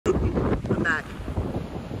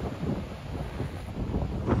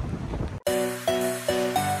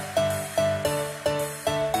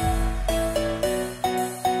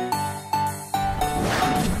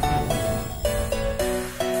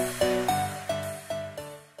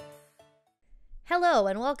Hello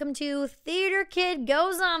and welcome to Theater Kid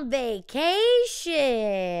Goes on Vacation.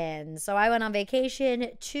 So I went on vacation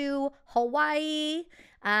to Hawaii.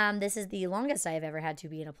 This is the longest I have ever had to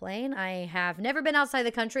be in a plane. I have never been outside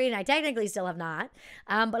the country, and I technically still have not.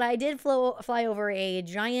 But I did fly over a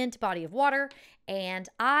giant body of water, and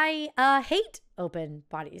I hate open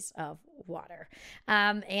bodies of water.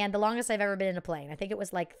 And the longest I've ever been in a plane, I think it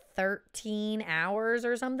was like 13 hours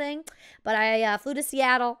or something. But I flew to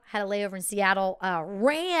Seattle, had a layover in Seattle,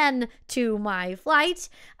 ran to my flight,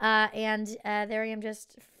 and there I am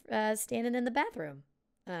just standing in the bathroom.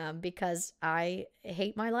 Because I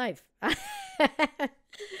hate my life.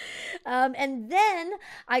 And then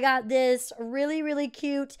I got this really, really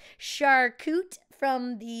cute charcuterie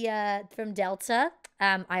from Delta.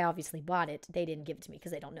 I obviously bought it. They didn't give it to me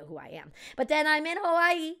because they don't know who I am. But then I'm in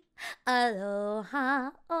Hawaii.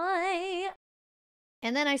 Aloha, oi.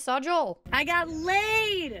 And then I saw Joel. I got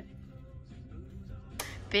laid.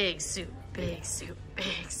 Big soup, big soup,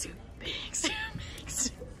 big soup, big soup, big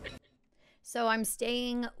soup. So I'm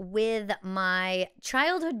staying with my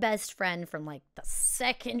childhood best friend from like the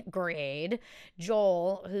second grade,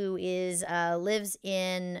 Joel, who is lives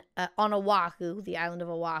in on Oahu, the island of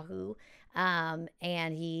Oahu, and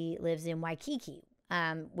he lives in Waikiki,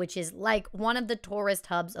 which is like one of the tourist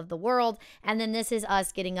hubs of the world. And then this is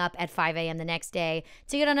us getting up at 5 a.m. the next day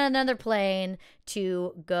to get on another plane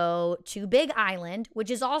to go to Big Island,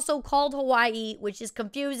 which is also called Hawaii, which is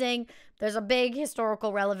confusing. There's a big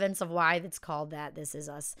historical relevance of why it's called that. This is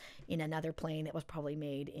us in another plane that was probably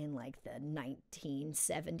made in like the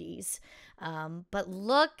 1970s. But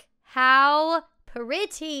look how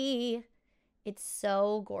pretty. It's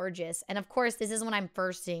so gorgeous. And of course, this is when I'm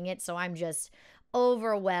first seeing it, so I'm just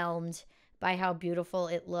overwhelmed by how beautiful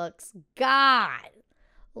it looks. God,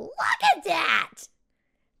 look at that.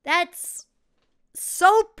 That's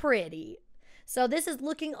so pretty. So this is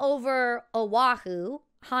looking over Oahu,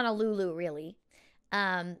 Honolulu, really.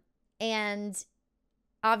 And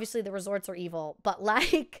obviously the resorts are evil, but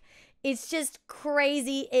like, it's just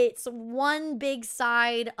crazy. It's one big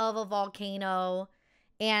side of a volcano,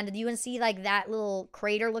 and you can see like that little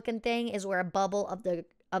crater looking thing is where a bubble of the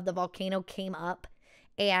volcano came up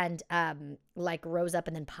and like rose up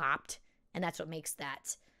and then popped, and that's what makes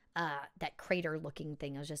that that crater looking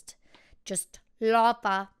thing. It was just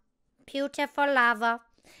lava, beautiful lava.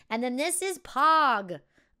 And then this is Pog,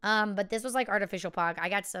 but this was like artificial Pog. I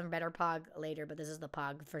got some better Pog later, but this is the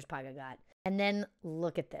first Pog I got. And then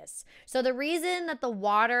look at this. So the reason that the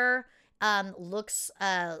water looks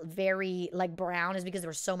very like brown is because there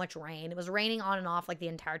was so much rain. It was raining on and off like the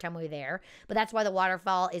entire time we were there, but that's why the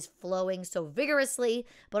waterfall is flowing so vigorously,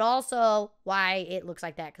 but also why it looks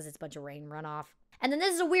like that, because it's a bunch of rain runoff. And then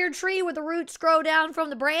this is a weird tree where the roots grow down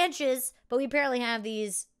from the branches, but we apparently have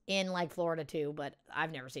these in like Florida too, but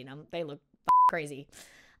I've never seen them. They look crazy.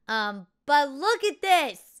 But look at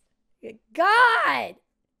this. God,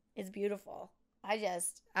 it's beautiful. I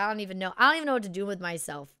don't even know what to do with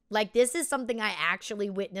myself. Like, this is something I actually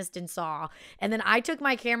witnessed and saw. And then I took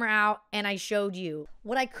my camera out and I showed you.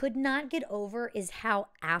 What I could not get over is how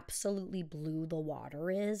absolutely blue the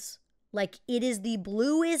water is. Like, it is the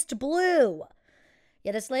bluest blue.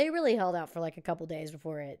 Yeah, this lady really held out for like a couple days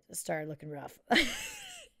before it started looking rough.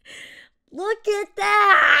 Look at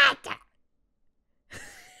that!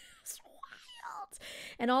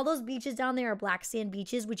 And all those beaches down there are black sand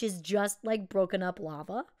beaches, which is just like broken up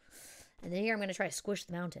lava. And then here I'm going to try to squish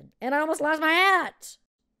the mountain. And I almost lost my hat.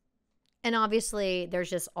 And obviously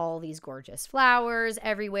there's just all these gorgeous flowers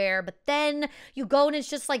everywhere. But then you go and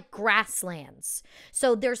it's just like grasslands.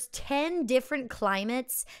 So there's 10 different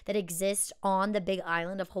climates that exist on the Big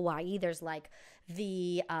Island of Hawaii. There's like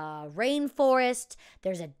the rainforest,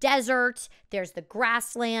 there's a desert, there's the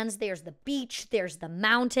grasslands, there's the beach, there's the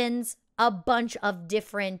mountains. A bunch of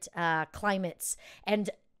different climates,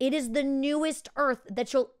 and it is the newest earth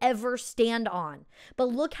that you'll ever stand on. But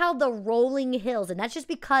look how the rolling hills, and that's just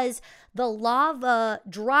because the lava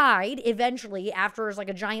dried eventually after it's like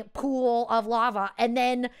a giant pool of lava, and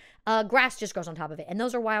then grass just grows on top of it. And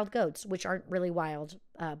those are wild goats, which aren't really wild,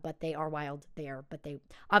 but they are wild there, but they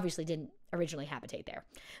obviously didn't originally habitate there.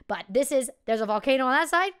 But there's a volcano on that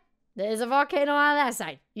side, there's a volcano on that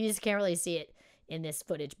side. You just can't really see it in this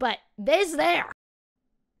footage, but it's there.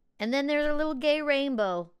 And then there's a little gay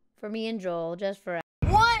rainbow for me and Joel, just for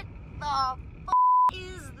what the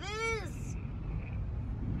is this?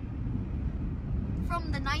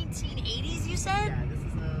 From the 1980s, you said? Yeah, this is a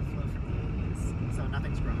float from the 80s, so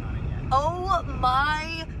nothing's grown on it yet. Oh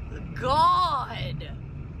my God.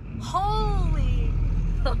 Holy,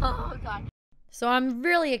 oh God. So I'm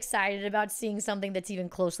really excited about seeing something that's even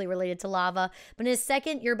closely related to lava. But in a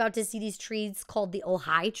second, you're about to see these trees called the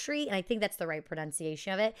Ojai tree, and I think that's the right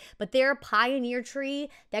pronunciation of it. But they're a pioneer tree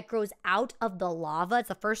that grows out of the lava. It's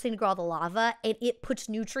the first thing to grow out of the lava, and it puts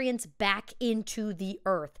nutrients back into the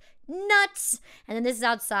earth. Nuts! And then this is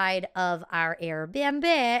outside of our Airbnb,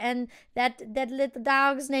 and that little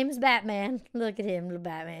dog's name is Batman. Look at him, little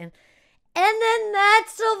Batman. And then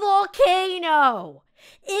that's a volcano.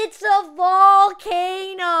 It's a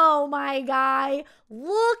volcano, my guy.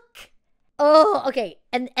 Look. Oh, okay.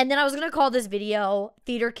 And then I was going to call this video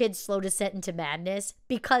Theater Kids Slow Descent into Madness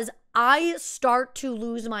because I start to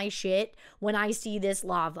lose my shit when I see this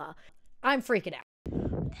lava. I'm freaking out.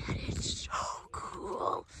 That is so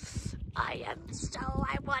cool. I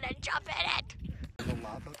want to jump in it. The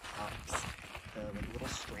lava pops. The little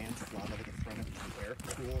strands of lava that get thrown into the air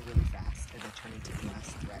cool really fast and they turn into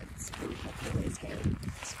glass threads that pull his hair.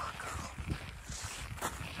 So cool.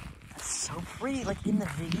 That's so pretty. Like in the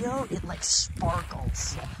video, it like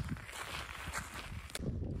sparkles.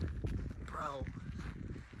 Bro,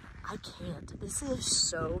 I can't. This is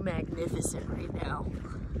so magnificent right now.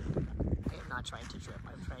 I am not trying to trip.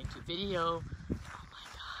 I'm trying to video. Oh my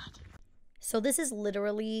god. So this is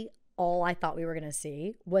literally all I thought we were gonna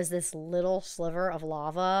see was this little sliver of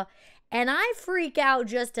lava, and I freak out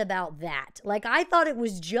just about that. Like I thought it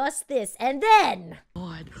was just this, and then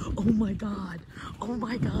God, oh my god, oh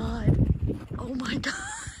my god, oh my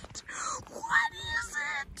god, what is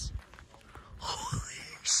it?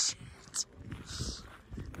 Holy shit,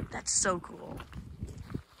 that's so cool.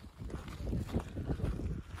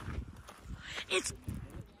 It's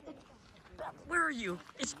where are you?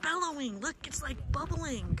 It's bellowing. Look, it's like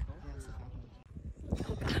bubbling.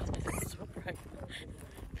 Oh god, it's so bright.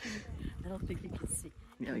 I don't think you can see.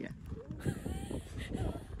 Oh yeah.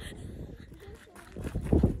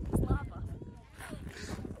 It's lava.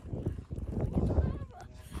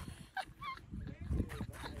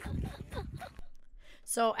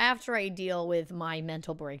 So after I deal with my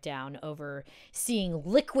mental breakdown over seeing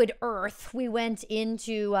liquid earth, we went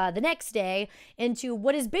into the next day into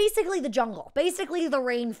what is basically the jungle, basically the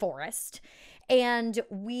rainforest. And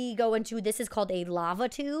we go into, this is called a lava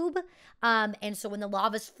tube. And so when the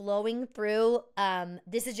lava's flowing through,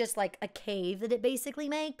 this is just like a cave that it basically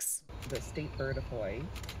makes. The state bird of Hawaii.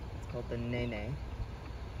 It's called the nene.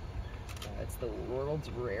 It's the world's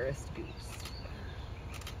rarest goose.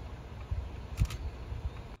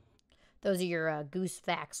 Those are your goose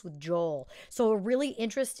facts with Joel. So a really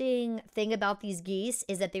interesting thing about these geese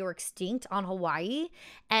is that they were extinct on Hawaii,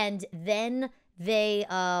 and then they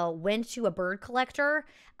went to a bird collector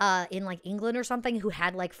in like England or something who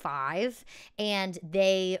had like 5, and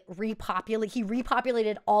he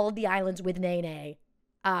repopulated all of the islands with nene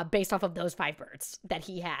based off of those 5 birds that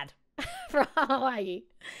he had from Hawaii.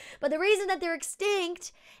 But the reason that they're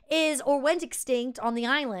extinct went extinct on the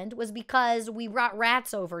island was because we brought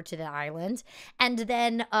rats over to the island, and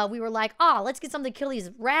then we were like, oh, let's get something to kill these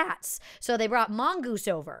rats. So they brought mongoose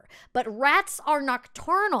over. But rats are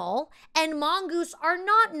nocturnal, and mongoose are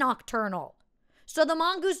not nocturnal. So the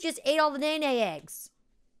mongoose just ate all the nene eggs.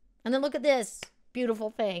 And then look at this beautiful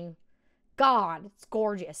thing. God, it's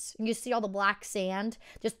gorgeous. And you see all the black sand,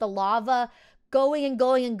 just the lava going and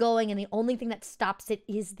going and going, and the only thing that stops it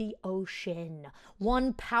is the ocean.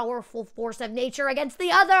 One powerful force of nature against the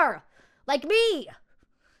other, like me.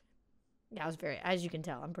 Yeah, I was as you can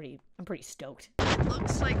tell, I'm pretty stoked. It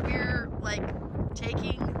looks like we're like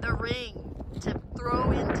taking the ring to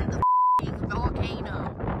throw into the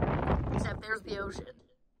volcano, except there's the ocean.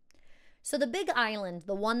 So the big island,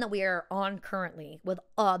 the one that we are on currently with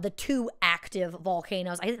the 2 active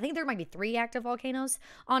volcanoes, I think there might be 3 active volcanoes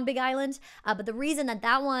on Big Island, but the reason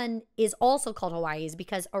that one is also called Hawaii is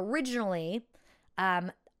because originally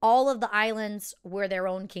all of the islands were their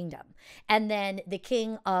own kingdom. And then the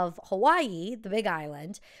king of Hawaii, the big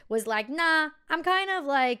island, was like, nah, I'm kind of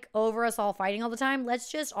like over us all fighting all the time.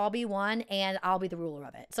 Let's just all be one and I'll be the ruler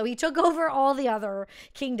of it. So he took over all the other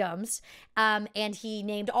kingdoms and he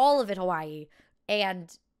named all of it Hawaii.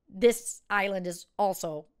 And this island is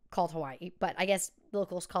also called Hawaii, but I guess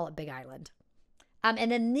locals call it Big Island.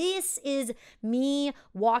 And then this is me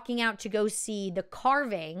walking out to go see the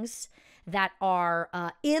carvings that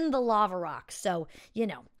are in the lava rock. So, you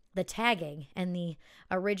know, the tagging and the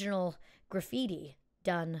original graffiti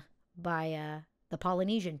done by the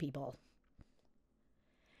Polynesian people.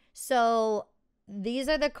 So these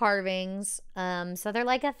are the carvings. So they're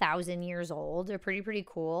like 1,000 years old. They're pretty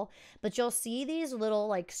cool. But you'll see these little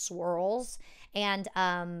like swirls. And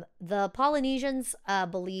the Polynesians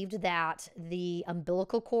believed that the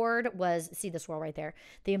umbilical cord was, see the swirl right there?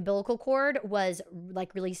 The umbilical cord was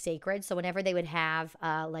like really sacred. So whenever they would have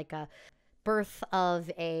like a birth of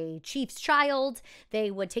a chief's child, they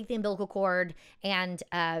would take the umbilical cord and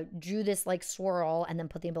drew this like swirl and then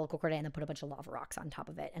put the umbilical cord in and then put a bunch of lava rocks on top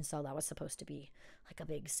of it. And so that was supposed to be like a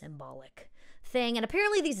big symbolic thing. And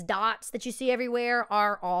apparently these dots that you see everywhere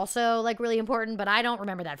are also like really important, but I don't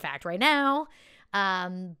remember that fact right now.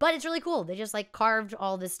 But it's really cool. They just like carved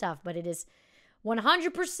all this stuff, but it is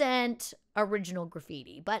 100% original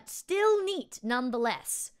graffiti, but still neat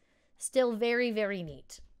nonetheless. Still very, very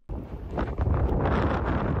neat.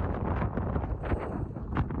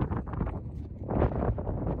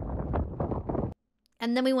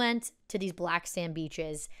 And then we went to these black sand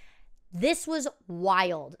beaches. This was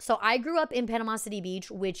wild. So I grew up in Panama City Beach,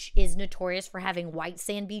 which is notorious for having white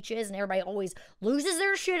sand beaches, and everybody always loses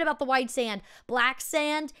their shit about the white sand. Black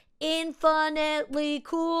sand, infinitely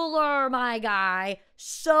cooler, my guy.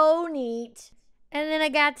 So neat. And then I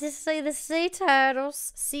got to see the sea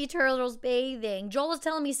turtles bathing. Joel was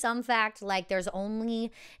telling me some fact, like there's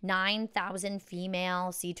only 9,000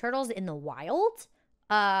 female sea turtles in the wild,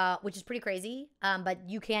 which is pretty crazy. But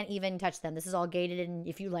you can't even touch them. This is all gated, and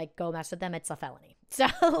if you like go mess with them, it's a felony. So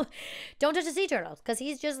don't touch the sea turtles because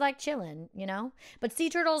he's just like chilling, you know? But sea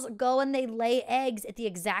turtles go and they lay eggs at the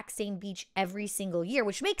exact same beach every single year,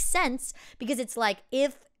 which makes sense because it's like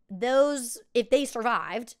if they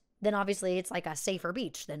survived, then obviously it's like a safer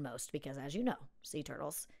beach than most because, as you know, sea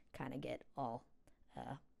turtles kind of get all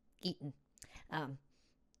eaten. And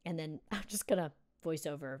then I'm just going to voice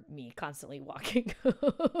over me constantly walking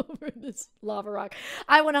over this lava rock.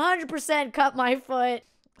 I 100% cut my foot.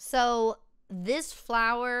 So this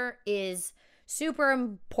flower is super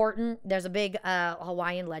important. There's a big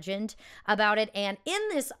Hawaiian legend about it. And in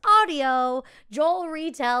this audio, Joel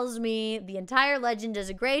retells me the entire legend, does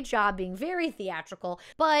a great job being very theatrical,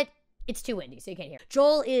 but it's too windy, so you can't hear.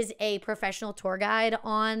 Joel is a professional tour guide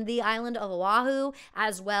on the island of Oahu,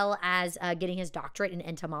 as well as getting his doctorate in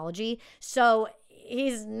entomology. So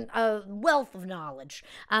he's a wealth of knowledge.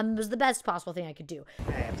 It was the best possible thing I could do.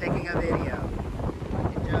 Hey, I'm taking a video.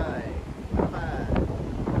 Enjoy. Bye.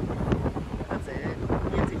 That's it.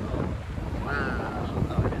 Beautiful. Wow.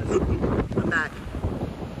 Oh, it is. I'm back.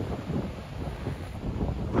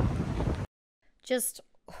 Just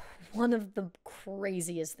one of the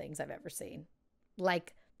craziest things I've ever seen.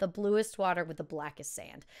 Like the bluest water with the blackest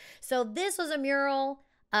sand. So this was a mural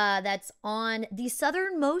that's on the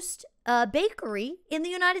southernmost bakery in the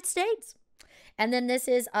United States. And then this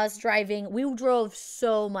is us driving. We drove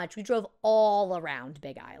so much. We drove all around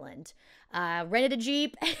Big Island. Rented a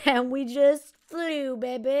Jeep and we just flew,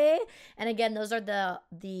 baby. And again, those are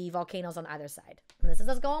the volcanoes on either side. And this is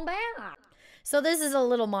us going back. So this is a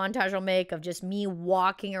little montage I'll make of just me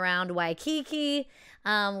walking around Waikiki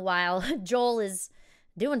while Joel is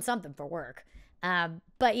doing something for work.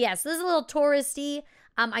 But yes, this is a little touristy.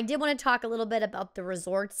 I did want to talk a little bit about the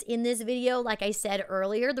resorts in this video. Like I said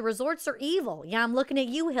earlier, the resorts are evil. Yeah, I'm looking at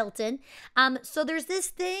you, Hilton. So there's this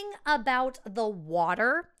thing about the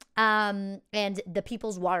water and the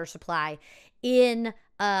people's water supply in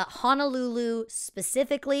Honolulu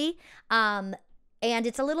specifically. And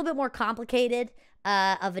it's a little bit more complicated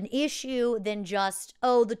of an issue than just,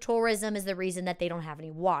 oh, the tourism is the reason that they don't have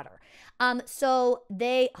any water. So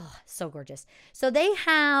so gorgeous. So they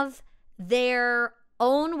have their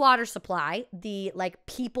own water supply, the like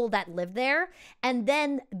people that live there, and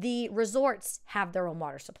then the resorts have their own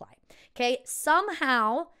water supply. Okay,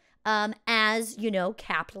 somehow, as you know,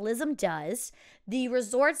 capitalism does, the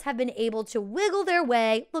resorts have been able to wiggle their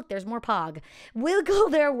way. Look, there's more pog. Wiggle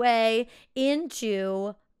their way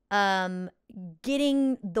into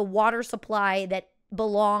getting the water supply that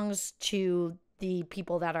belongs to the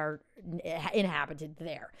people that are inhabited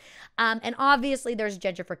there. And obviously there's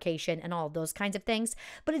gentrification and all those kinds of things,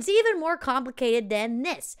 but it's even more complicated than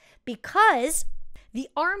this because the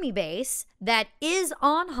army base that is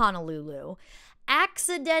on Honolulu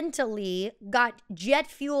accidentally got jet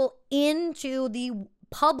fuel into the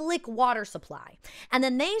public water supply. And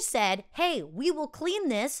then they said, hey, we will clean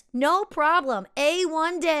this, no problem.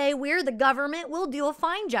 One day we're the government, we'll do a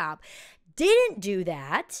fine job. Didn't do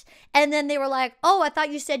that. And then they were like, oh, I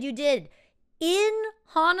thought you said you did. In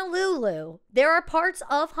Honolulu, there are parts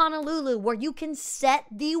of Honolulu where you can set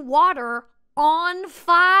the water on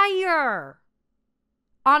fire.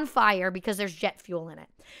 On fire because there's jet fuel in it.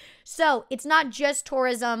 So it's not just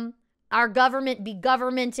tourism. our government be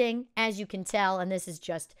governmenting, as you can tell. And this is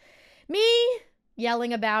just me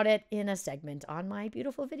yelling about it in a segment on my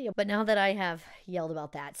beautiful video. But now that I have yelled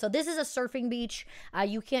about that. So this is a surfing beach.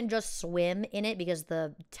 You can't just swim in it because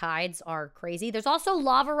the tides are crazy. There's also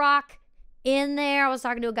lava rock in there. I was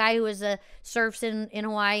talking to a guy who was surfs in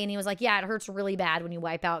Hawaii, and he was like, yeah, it hurts really bad when you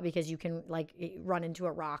wipe out because you can like run into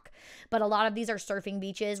a rock. But a lot of these are surfing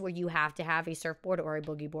beaches where you have to have a surfboard or a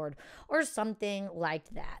boogie board or something like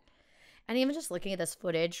that. And even just looking at this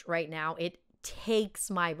footage right now, it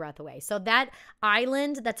takes my breath away. So that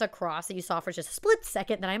island that's across that you saw for just a split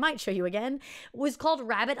second that I might show you again was called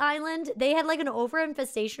Rabbit Island. They had like an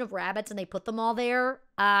overinfestation of rabbits and they put them all there.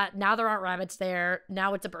 Now there aren't rabbits there.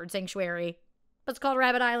 Now it's a bird sanctuary. But it's called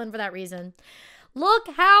Rabbit Island for that reason. Look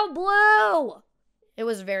how blue! It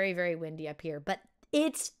was very, very windy up here, but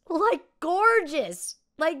it's like gorgeous.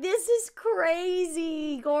 Like this is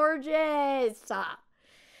crazy gorgeous.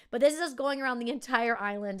 But this is us going around the entire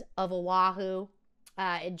island of Oahu.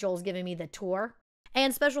 And Joel's giving me the tour.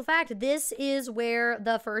 And special fact, this is where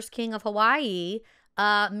the first king of Hawaii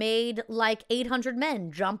made like 800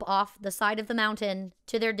 men jump off the side of the mountain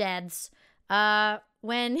to their deaths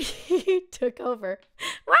when he took over.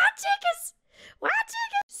 Wild chickens! Wild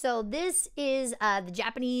chickens! So this is the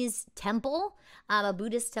Japanese temple, a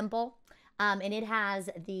Buddhist temple. And it has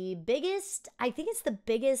the biggest, I think it's the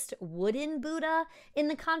biggest wooden Buddha in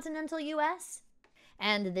the continental U.S.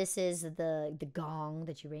 And this is the gong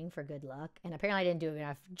that you ring for good luck. And apparently I didn't do a good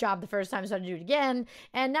enough job the first time, so I had to do it again.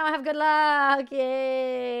 And now I have good luck.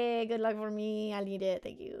 Yay. Good luck for me. I need it.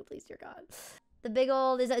 Thank you. Please, dear God. The big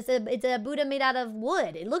old, it's a Buddha made out of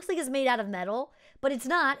wood. It looks like it's made out of metal, but it's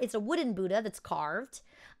not. It's a wooden Buddha that's carved.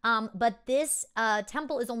 But this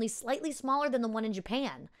temple is only slightly smaller than the one in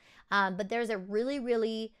Japan. But there's a really,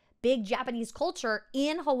 really big Japanese culture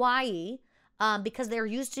in Hawaii because there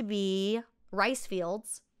used to be rice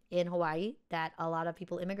fields in Hawaii that a lot of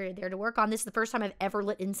people immigrated there to work on. This is the first time I've ever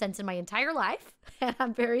lit incense in my entire life. And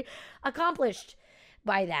I'm very accomplished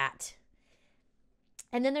by that.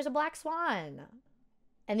 And then there's a black swan.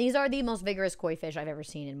 And these are the most vigorous koi fish I've ever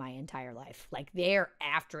seen in my entire life. Like, they're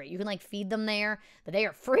after it. You can, like, feed them there, but they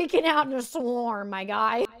are freaking out in a swarm, my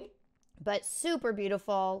guy. But super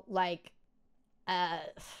beautiful, like,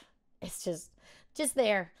 it's just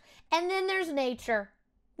there. And then there's nature.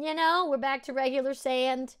 You know, we're back to regular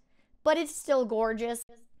sand, but it's still gorgeous.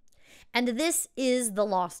 And this is the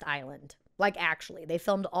Lost Island. Like, actually, they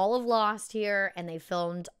filmed all of Lost here, and they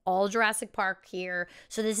filmed all Jurassic Park here.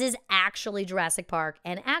 So this is actually Jurassic Park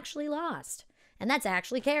and actually Lost. And that's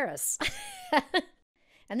actually Charis.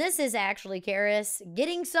 And this is actually Charis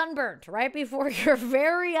getting sunburnt right before your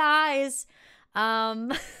very eyes.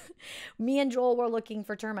 Me and Joel were looking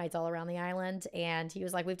for termites all around the island, and he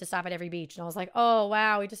was like, we have to stop at every beach. And I was like, oh,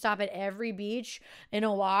 wow, we have to stop at every beach in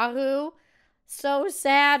Oahu? So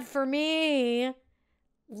sad for me.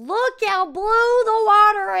 Look how blue the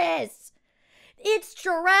water is. It's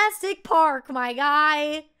Jurassic Park, my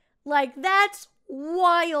guy. Like, that's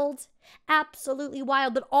wild. Absolutely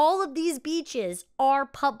wild. But all of these beaches are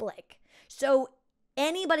public. So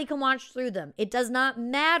anybody can watch through them. It does not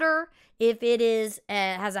matter if it is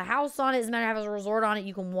has a house on it. It doesn't matter if it has a resort on it.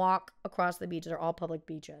 You can walk across the beach. They're all public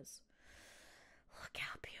beaches. Look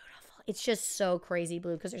how beautiful. It's just so crazy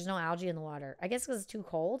blue because there's no algae in the water. I guess because it's too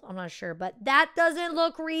cold. I'm not sure. But that doesn't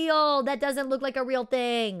look real. That doesn't look like a real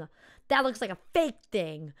thing. That looks like a fake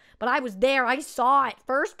thing. But I was there. I saw it.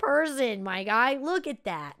 First person, my guy. Look at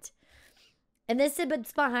that. And this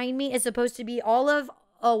that's behind me is supposed to be all of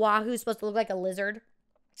Oahu is supposed to look like a lizard.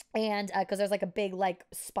 And because there's like a big like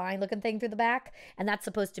spine looking thing through the back. And that's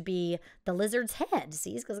supposed to be the lizard's head.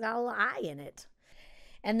 See, because it's got a little eye in it.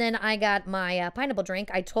 And then I got my pineapple drink.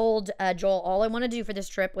 I told Joel all I want to do for this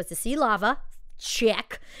trip was to see lava.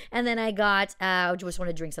 Check. And then I got, just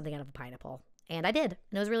wanted to drink something out of a pineapple. And I did.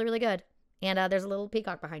 And it was really, really good. And there's a little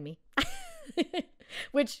peacock behind me.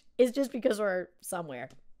 Which is just because we're somewhere.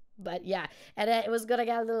 But yeah. And it was good. I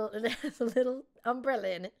got a little umbrella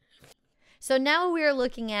in it. So now what we're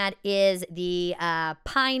looking at is the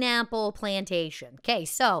pineapple plantation. Okay,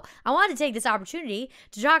 so I wanted to take this opportunity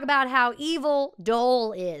to talk about how evil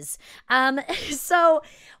Dole is. So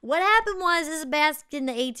what happened was, this is back in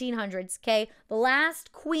the 1800s, okay? The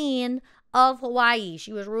last queen of Hawaii.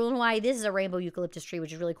 She was ruling Hawaii. This is a rainbow eucalyptus tree,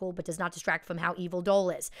 which is really cool, but does not distract from how evil Dole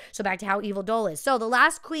is. So back to how evil Dole is. So the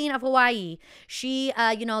last queen of Hawaii, she,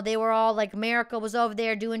 they were all like, America was over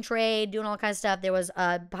there doing trade, doing all kinds of stuff. There was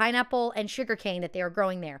pineapple and sugarcane that they were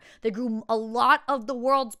growing there. They grew a lot of the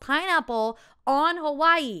world's pineapple on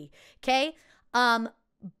Hawaii, okay?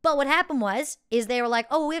 But what happened is they were like,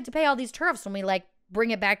 oh, we have to pay all these tariffs when we like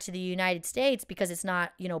bring it back to the United States because it's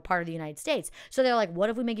not, you know, part of the United States. So they're like, what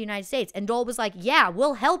if we make United States? And Dole was like, yeah,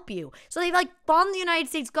 we'll help you. So they like fund the United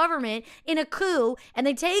States government in a coup, and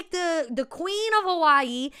they take the Queen of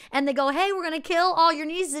Hawaii and they go, hey, we're going to kill all your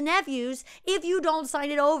nieces and nephews if you don't sign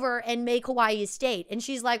it over and make Hawaii a state. And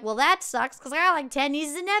she's like, well, that sucks because I got like 10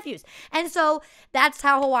 nieces and nephews. And so that's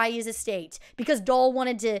how Hawaii is a state, because Dole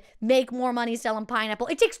wanted to make more money selling pineapple.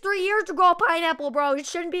 It takes 3 years to grow a pineapple, bro. It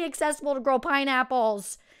shouldn't be accessible to grow pineapple.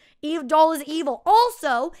 Dole is evil.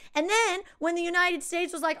 Also, and then when the United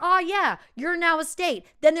States was like, oh yeah, you're now a state,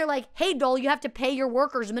 then they're like, hey Dole, you have to pay your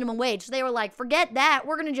workers minimum wage. So they were like, forget that.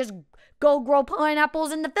 We're going to just go grow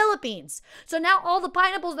pineapples in the Philippines. So now all the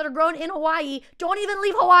pineapples that are grown in Hawaii don't even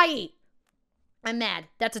leave Hawaii. I'm mad.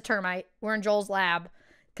 That's a termite. We're in Joel's lab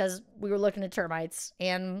because we were looking at termites.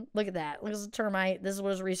 And look at that. Look at the termite. This is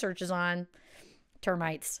what his research is on.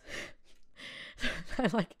 Termites.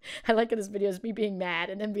 I like in this video is me being mad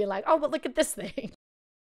and then being like, oh, but look at this thing.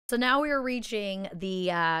 So now we are reaching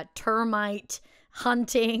the termite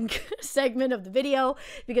hunting segment of the video,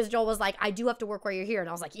 because Joel was like, I do have to work while you're here. And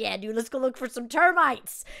I was like, yeah, dude, let's go look for some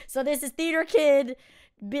termites. So this is Theater Kid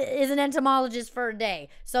is an entomologist for a day.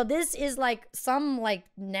 So this is like some like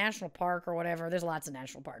national park or whatever. There's lots of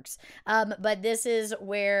national parks. But this is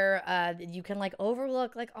where you can like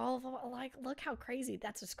overlook like all of, like, look how crazy.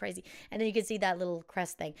 That's just crazy. And then you can see that little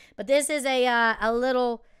crest thing. But this is a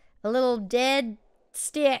little dead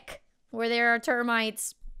stick where there are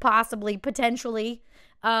termites, possibly, potentially.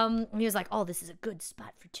 He was like, oh, this is a good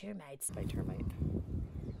spot for termites. By termite.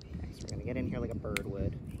 Okay, so we're gonna get in here like a bird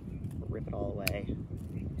would. Rip it all away.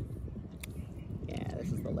 Yeah,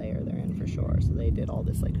 this is the layer they're in for sure. So they did all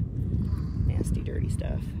this like nasty, dirty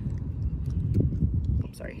stuff.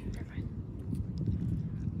 Oops, sorry.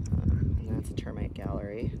 And that's a termite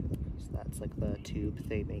gallery. So that's like the tube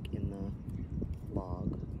they make in the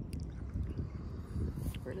log.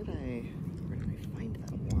 Where did I find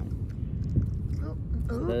that one?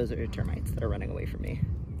 So those are termites that are running away from me.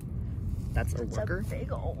 That's a worker. A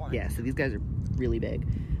big old one. Yeah, so these guys are really big.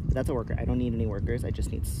 But that's a worker. I don't need any workers. I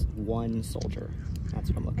just need one soldier. That's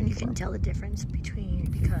what I'm looking for. And you can tell the difference between,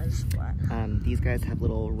 because what? These guys have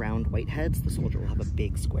little round white heads. The soldier will have a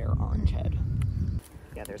big square orange head.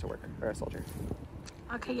 Yeah, there's a worker, or a soldier.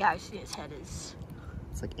 Okay, yeah, I see his head is...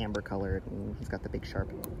 It's like amber colored, and he's got the big sharp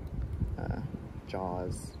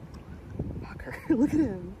jaws. Fucker, look at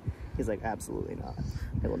him. He's like, absolutely not.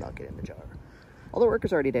 I will not get in the jar. All the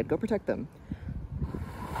workers already did. Go protect them.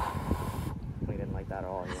 We didn't like that at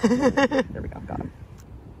all. There we go. Got him.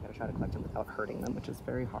 Gotta try to collect them without hurting them, which is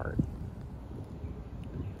very hard.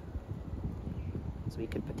 So we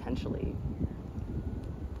could potentially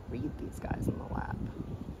breed these guys in the lab.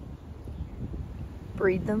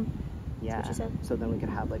 Breed them? Yeah. That's what you said? So then we could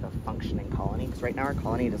have like a functioning colony. Because right now our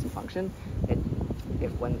colony doesn't function.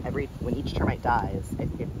 When each termite dies, it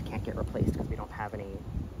can't get replaced because we don't have any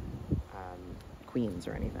queens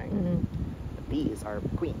or anything. Mm-hmm. But these are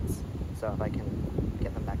queens. So if I can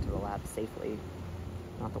get them back to the lab safely,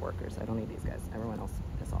 not the workers. I don't need these guys. Everyone else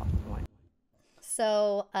piss off.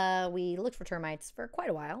 So we looked for termites for quite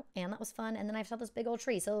a while, and that was fun. And then I saw this big old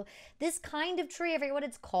tree. So this kind of tree, I forget what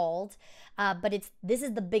it's called, but this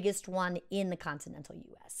is the biggest one in the continental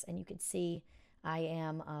U.S. And you can see I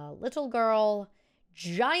am a little girl,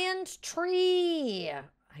 giant tree.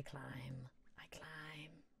 I climb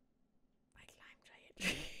giant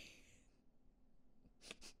tree.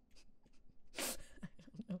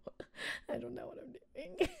 I don't know what I'm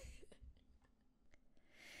doing.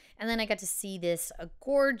 And then I got to see this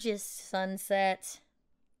gorgeous sunset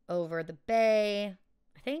over the bay.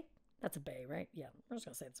 I think that's a bay, right? Yeah, I'm just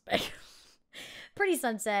going to say it's a bay. Pretty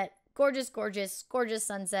sunset. Gorgeous, gorgeous, gorgeous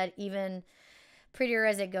sunset. Even prettier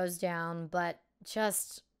as it goes down. But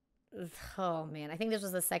just, oh man. I think this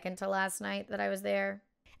was the second to last night that I was there.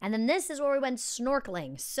 And then this is where we went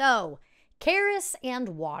snorkeling. So, Charis and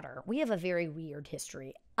water. We have a very weird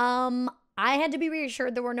history. I had to be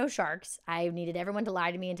reassured there were no sharks. I needed everyone to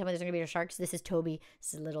lie to me and tell me there's going to be no sharks. This is Toby.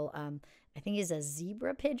 This is a little, I think he's a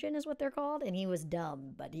zebra pigeon is what they're called. And he was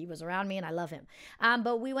dumb, but he was around me and I love him.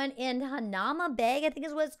 But we went in Hanama Bay, I think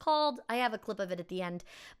is what it's called. I have a clip of it at the end.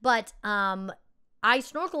 But I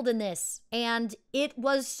snorkeled in this and it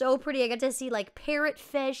was so pretty. I got to see like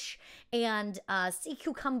parrotfish and sea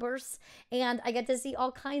cucumbers. And I got to see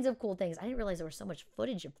all kinds of cool things. I didn't realize there was so much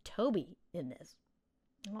footage of Toby in this.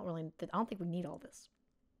 I don't think we need all this.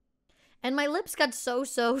 And my lips got so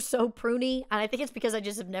pruny. And I think it's because I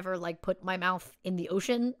just have never like put my mouth in the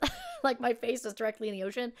ocean. Like my face is directly in the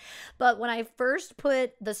ocean. But when I first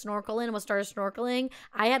put the snorkel in and started snorkeling,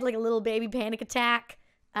 I had like a little baby panic attack.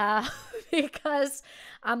 because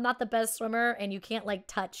I'm not the best swimmer and you can't like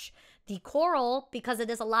touch the coral because it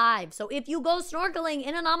is alive. So if you go snorkeling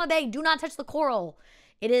in Hanama Bay, do not touch the coral.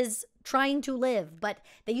 It is trying to live. But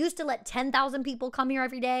they used to let 10,000 people come here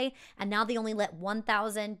every day, and now they only let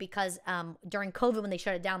 1,000 because during COVID when they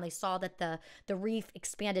shut it down, they saw that the reef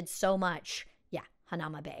expanded so much. Yeah,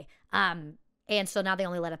 Hanama Bay. And so now they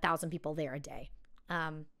only let 1,000 people there a day.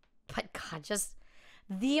 But God, just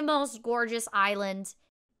the most gorgeous island.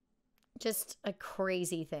 Just a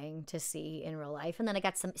crazy thing to see in real life. And then I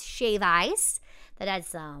got some shave ice that had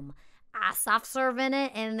some soft serve in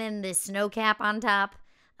it, and then the snow cap on top.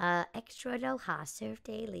 Extra aloha, served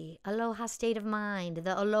daily. Aloha state of mind,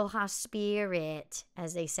 the aloha spirit,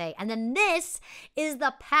 as they say. And then this is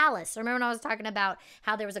the palace. Remember when I was talking about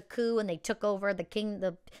how there was a coup and they took over the king?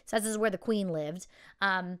 So this is where the queen lived.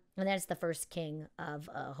 And that's the first king of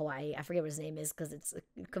Hawaii. I forget what his name is because it's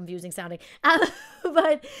confusing sounding.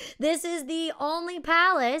 But this is the only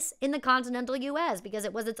palace in the continental U.S. because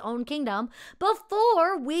it was its own kingdom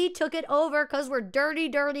before we took it over because we're dirty,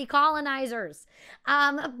 dirty colonizers.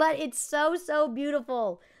 But it's so, so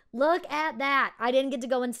beautiful. Look at that. I didn't get to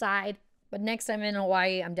go inside, but next time in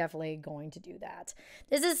Hawaii, I'm definitely going to do that.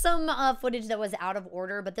 This is some footage that was out of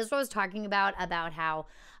order, but this is what I was talking about how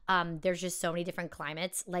there's just so many different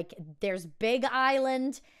climates. Like there's Big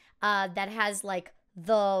Island that has like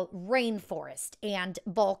the rainforest and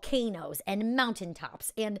volcanoes and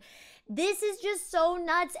mountaintops. And this is just so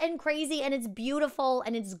nuts and crazy, and it's beautiful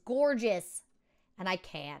and it's gorgeous. And I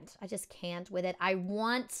just can't with it. I'm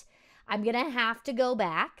going to have to go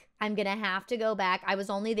back. I was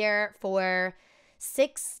only there for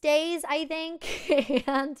 6 days, I think.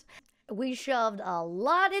 And we shoved a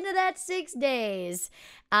lot into that 6 days.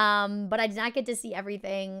 But I did not get to see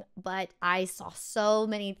everything, but I saw so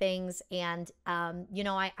many things. And,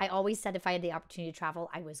 I always said if I had the opportunity to travel,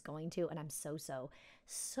 I was going to. And I'm so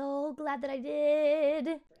glad that I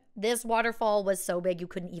did. This waterfall was so big, you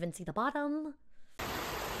couldn't even see the bottom.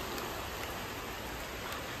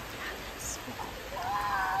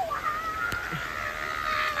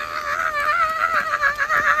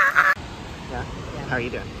 Yeah? How are you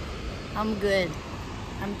doing? I'm good.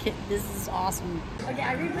 This is awesome. Okay,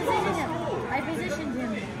 I repositioned him. I positioned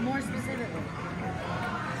him more specifically.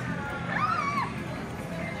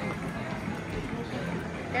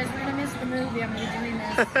 Guys, we're gonna miss the movie. I'm gonna be doing this.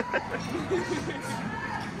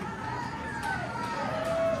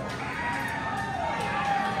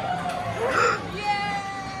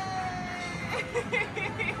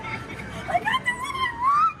 I got the one I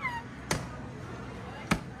wanted!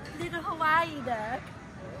 Little Hawaii duck.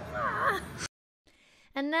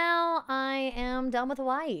 And now I am done with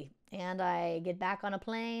Hawaii. And I get back on a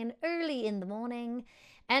plane early in the morning.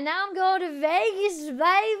 And now I'm going to Vegas,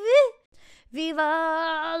 baby.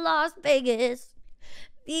 Viva Las Vegas.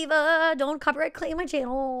 Viva, don't copyright claim my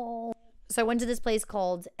channel. So I went to this place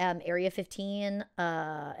called Area 15.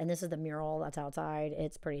 And this is the mural that's outside.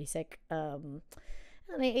 It's pretty sick. And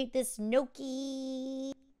I ate this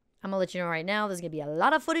gnocchi. I'm going to let you know right now, there's going to be a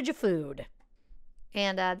lot of footage of food.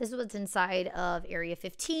 And this is what's inside of Area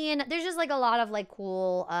 15. There's just like a lot of like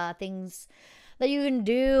cool things that you can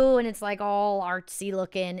do. And it's like all artsy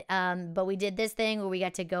looking. But we did this thing where we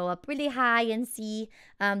got to go up really high and see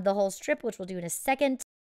the whole strip, which we'll do in a second.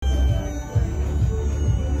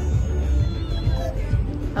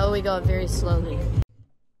 Oh, we go up very slowly.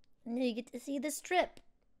 And then you get to see the strip.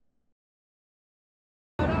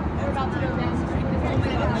 We're about to go down.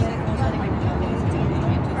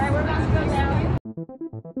 Alright, we're about to go down.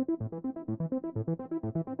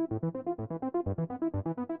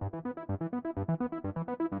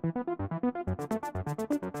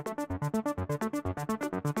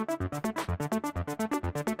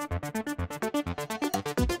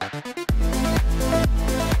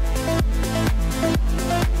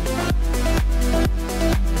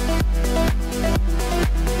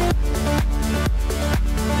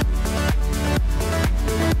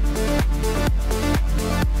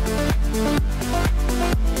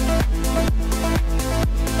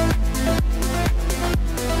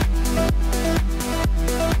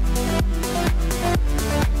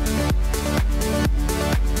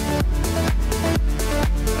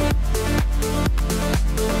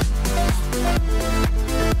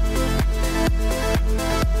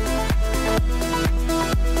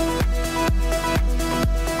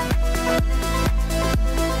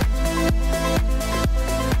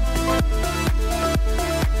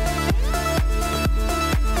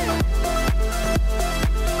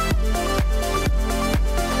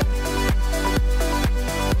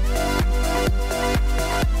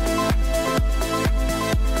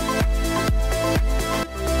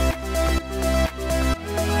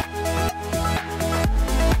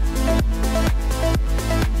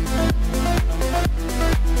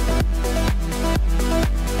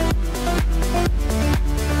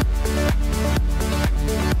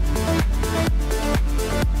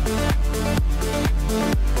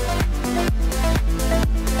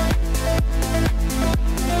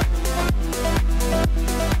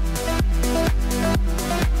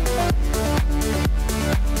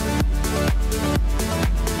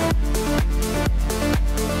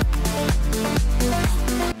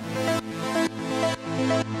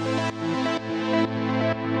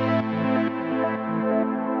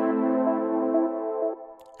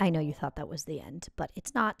 I know you thought that was the end, but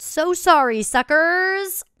it's not. So sorry,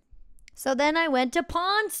 suckers. So then I went to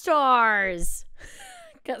Pawn Stars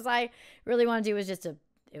because I really wanted to.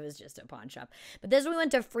 It was just a pawn shop. But this we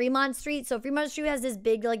went to Fremont Street. So Fremont Street has this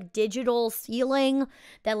big like digital ceiling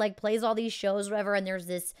that like plays all these shows, or whatever. And there's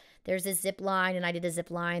this zip line, and I did a zip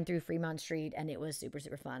line through Fremont Street, and it was super,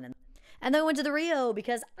 super fun. And then I went to the Rio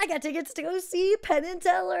because I got tickets to go see Penn and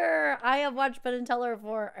Teller. I have watched Penn and Teller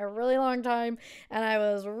for a really long time, and I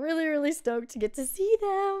was really, really stoked to get to see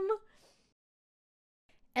them.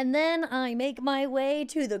 And then I make my way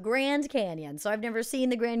to the Grand Canyon. So I've never seen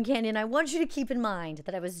the Grand Canyon. I want you to keep in mind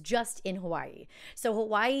that I was just in Hawaii. So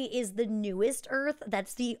Hawaii is the newest Earth.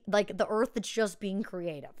 That's the Earth that's just being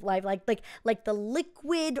creative. Like the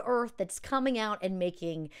liquid Earth that's coming out and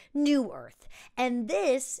making new Earth. And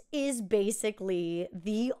this is basically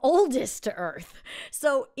the oldest Earth.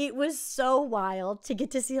 So it was so wild to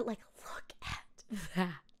get to see it. Like, look at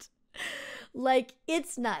that. Like,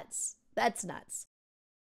 it's nuts. That's nuts.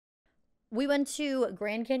 We went to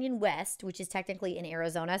Grand Canyon West, which is technically in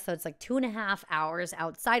Arizona, so it's like 2.5 hours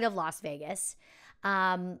outside of Las Vegas.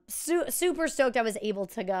 Super stoked I was able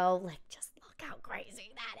to go. Like, just look how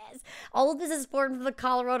crazy that is. All of this is formed from the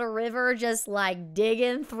Colorado River, just like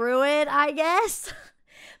digging through it, I guess.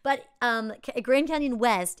 But Grand Canyon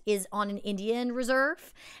West is on an Indian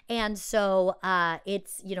reserve, and so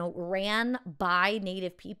it's, you know, ran by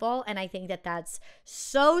Native people, and I think that that's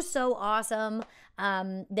so awesome.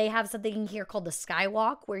 They have something here called the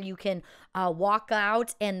Skywalk, where you can walk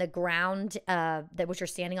out, and the ground that what you're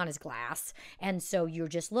standing on is glass, and so you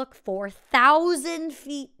just look 4,000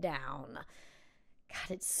 feet down. God,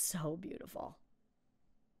 it's so beautiful.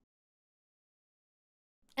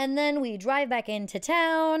 And then we drive back into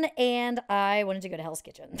town, and I wanted to go to Hell's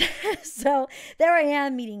Kitchen. So there I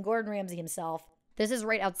am meeting Gordon Ramsay himself. This is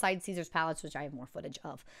right outside Caesar's Palace, which I have more footage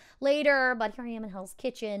of later. But here I am in Hell's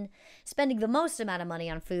Kitchen, spending the most amount of money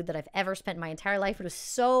on food that I've ever spent in my entire life. It was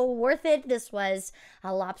so worth it. This was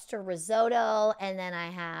a lobster risotto, and then I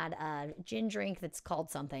had a gin drink that's called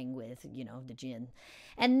something with, you know, the gin.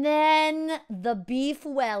 And then the beef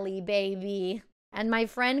welly, baby. And my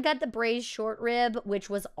friend got the braised short rib, which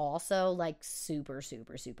was also like super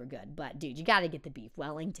good. But dude, you got to get the beef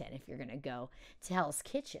Wellington if you're going to go to Hell's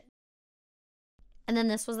Kitchen. And then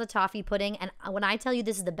this was the toffee pudding. And when I tell you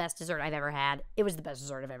this is the best dessert I've ever had, it was the best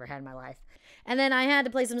dessert I've ever had in my life. And then I had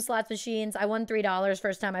to play some slots machines. I won $3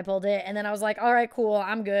 first time I pulled it. And then I was like, all right, cool,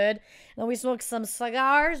 I'm good. And then we smoked some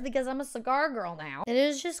cigars because I'm a cigar girl now. It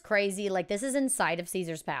is just crazy. Like, this is inside of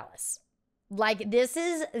Caesar's Palace. Like, this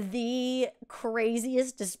is the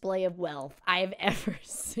craziest display of wealth I've ever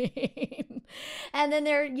seen. And then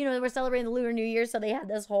they're, you know, we're celebrating the Lunar New Year, so they had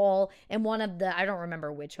this whole, in one of the, I don't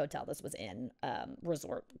remember which hotel this was in,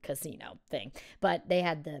 resort casino thing, but they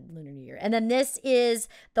had the Lunar New Year. And then this is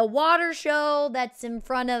the water show that's in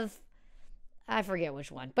front of, I forget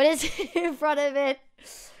which one, but it's in front of it.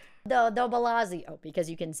 The Bellagio, because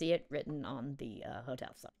you can see it written on the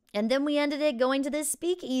hotel. So. And then we ended it going to this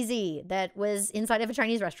speakeasy that was inside of a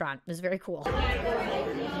Chinese restaurant. It was very cool.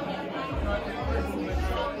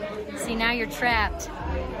 See, now you're trapped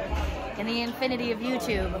in the infinity of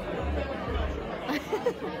YouTube.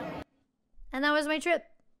 And that was my trip.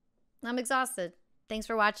 I'm exhausted. Thanks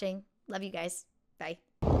for watching. Love you guys. Bye.